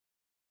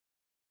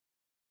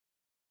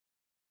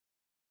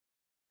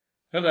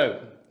Hello,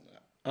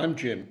 I'm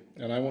Jim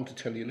and I want to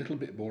tell you a little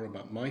bit more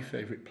about my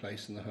favourite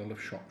place in the whole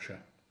of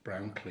Shropshire,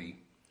 Brown Clee,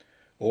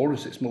 or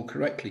as it's more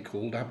correctly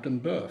called, Abden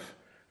Burf.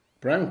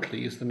 Brown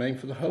Clee is the name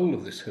for the whole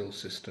of this hill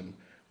system,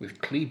 with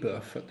Clee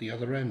Burf at the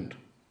other end.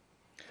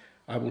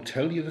 I will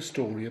tell you the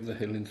story of the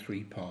hill in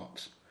three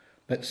parts.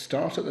 Let's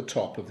start at the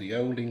top of the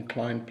old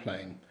inclined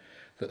plane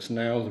that's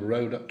now the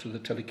road up to the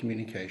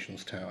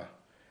telecommunications tower.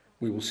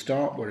 We will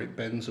start where it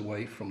bends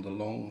away from the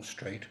long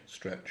straight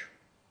stretch.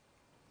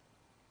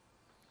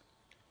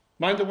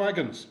 Mind the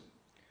wagons!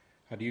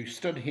 Had you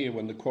stood here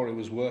when the quarry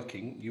was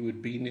working, you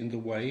had been in the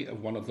way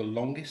of one of the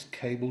longest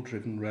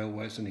cable-driven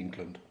railways in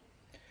England.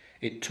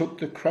 It took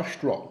the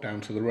crushed rock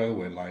down to the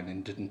railway line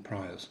in Didden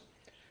Priors,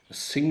 a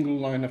single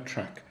line of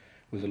track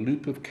with a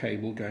loop of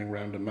cable going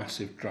round a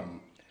massive drum,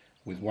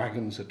 with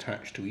wagons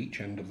attached to each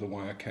end of the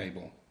wire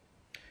cable.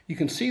 You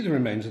can see the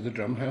remains of the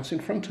drum house in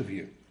front of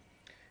you.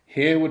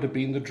 Here would have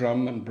been the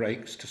drum and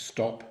brakes to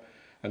stop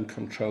and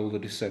control the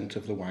descent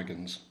of the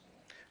wagons.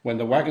 When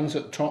the wagons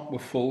at the top were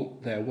full,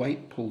 their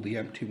weight pulled the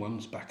empty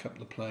ones back up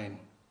the plane.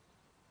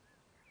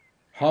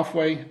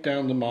 Halfway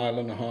down the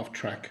 1.5 mile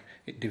track,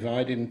 it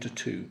divided into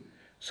two,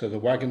 so the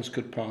wagons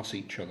could pass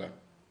each other.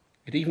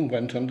 It even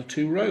went under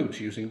two roads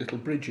using little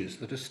bridges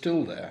that are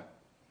still there.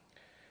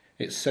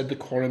 It's said the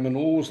quarrymen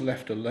always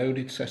left a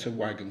loaded set of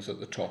wagons at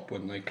the top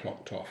when they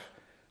clocked off,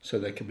 so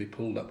they could be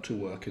pulled up to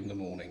work in the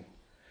morning.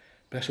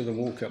 Better than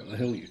walk up the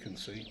hill, you can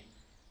see.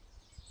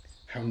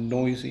 How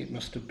noisy it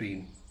must have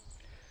been.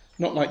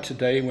 Not like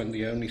today when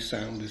the only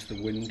sound is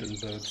the wind and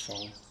bird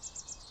song.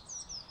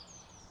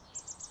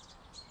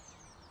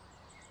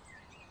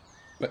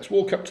 Let's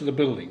walk up to the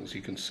buildings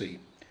you can see,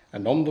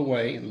 and on the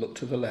way look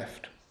to the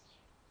left.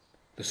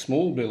 The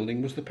small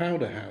building was the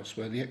powder house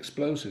where the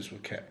explosives were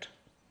kept.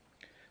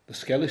 The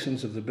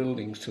skeletons of the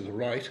buildings to the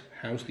right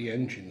housed the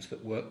engines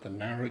that worked the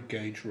narrow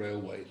gauge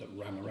railway that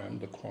ran around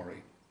the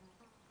quarry.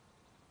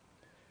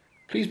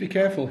 Please be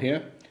careful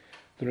here.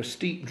 There are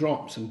steep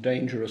drops and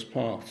dangerous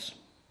paths.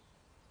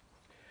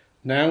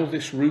 Now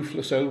this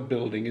roofless old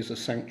building is a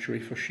sanctuary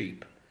for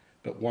sheep,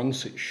 but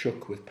once it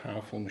shook with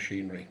powerful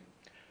machinery.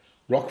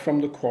 Rock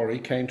from the quarry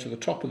came to the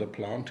top of the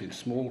plant in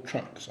small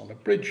trucks on a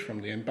bridge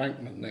from the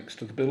embankment next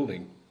to the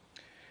building.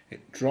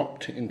 It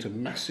dropped into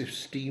massive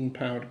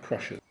steam-powered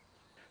crushers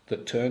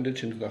that turned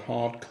it into the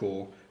hard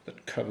core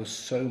that covers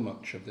so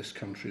much of this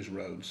country's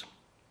roads.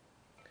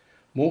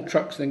 More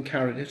trucks then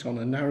carried it on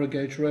a narrow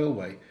gauge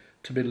railway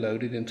to be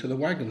loaded into the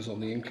wagons on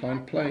the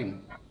inclined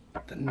plane.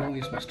 The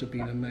noise must have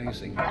been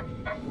amazing.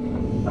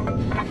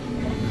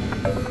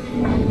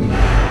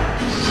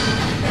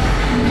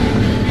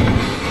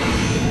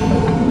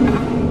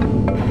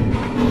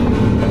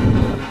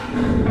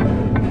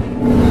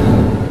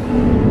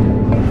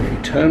 If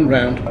you turn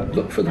round,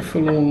 look for the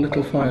forlorn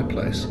little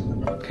fireplace.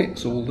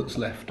 It's all that's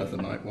left of the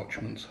night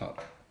watchman's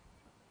hut.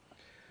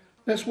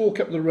 Let's walk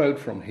up the road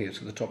from here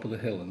to the top of the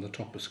hill and the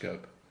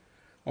toposcope.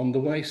 On the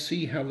way,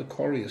 see how the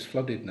quarry is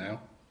flooded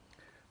now.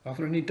 Are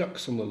there any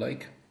ducks on the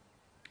lake?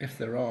 If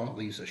there are,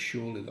 these are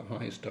surely the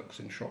highest ducks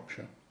in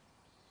Shropshire.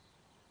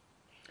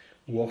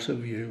 What a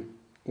view.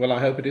 Well,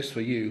 I hope it is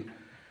for you.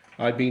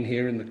 I've been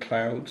here in the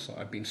clouds,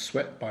 I've been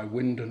swept by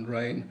wind and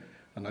rain,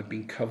 and I've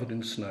been covered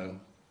in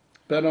snow.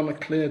 But on a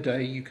clear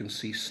day you can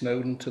see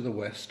Snowdon to the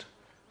west,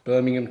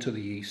 Birmingham to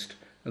the east,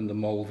 and the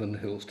Malvern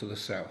Hills to the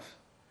south.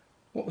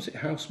 What was it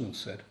Houseman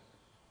said?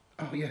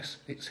 Oh yes,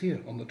 it's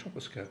here on the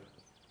toposcope.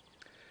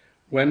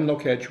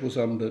 Wenlock Edge was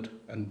umbered,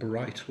 and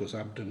bright was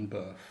Abden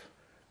Burf,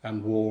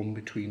 and warm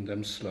between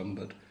them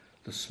slumbered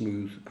the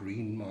smooth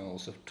green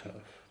miles of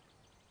turf.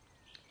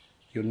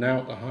 You're now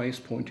at the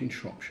highest point in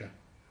Shropshire.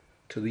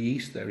 To the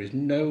east there is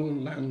no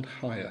land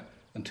higher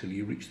until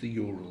you reach the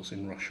Urals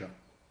in Russia.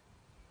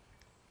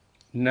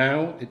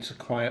 Now it's a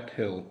quiet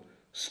hill,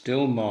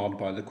 still marred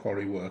by the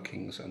quarry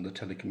workings and the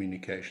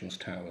telecommunications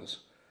towers.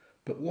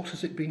 But what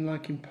has it been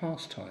like in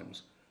past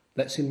times?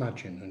 Let's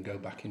imagine and go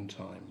back in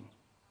time.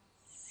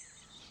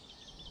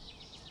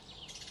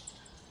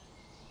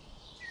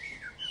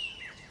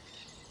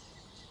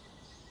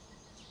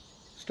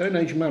 Stone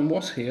Age man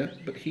was here,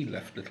 but he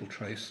left little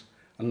trace,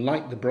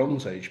 unlike the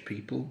Bronze Age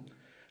people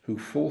who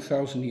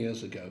 4,000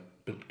 years ago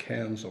built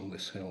cairns on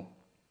this hill.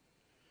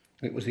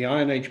 It was the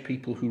Iron Age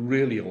people who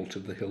really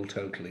altered the hill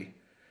totally.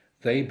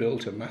 They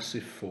built a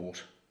massive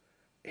fort.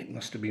 It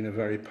must have been a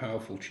very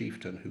powerful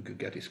chieftain who could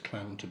get his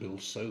clan to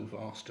build so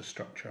vast a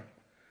structure.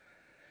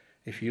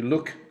 If you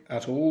look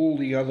at all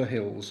the other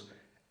hills,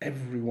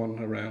 everyone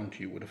around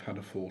you would have had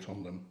a fort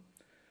on them.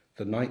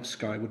 The night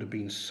sky would have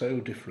been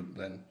so different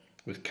then,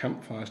 with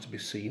campfires to be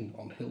seen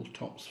on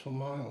hilltops for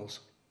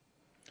miles.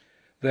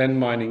 Then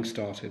mining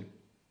started.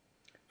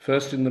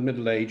 First in the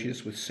Middle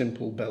Ages with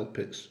simple bell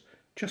pits,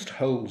 just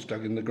holes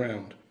dug in the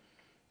ground,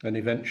 and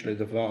eventually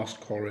the vast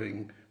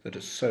quarrying that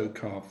has so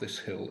carved this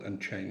hill and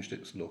changed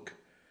its look.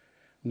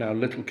 Now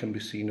little can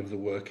be seen of the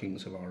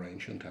workings of our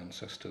ancient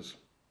ancestors.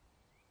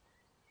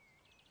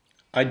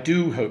 I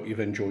do hope you've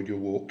enjoyed your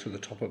walk to the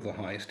top of the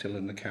highest hill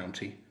in the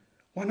county.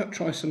 Why not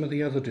try some of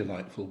the other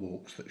delightful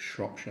walks that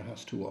Shropshire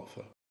has to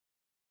offer?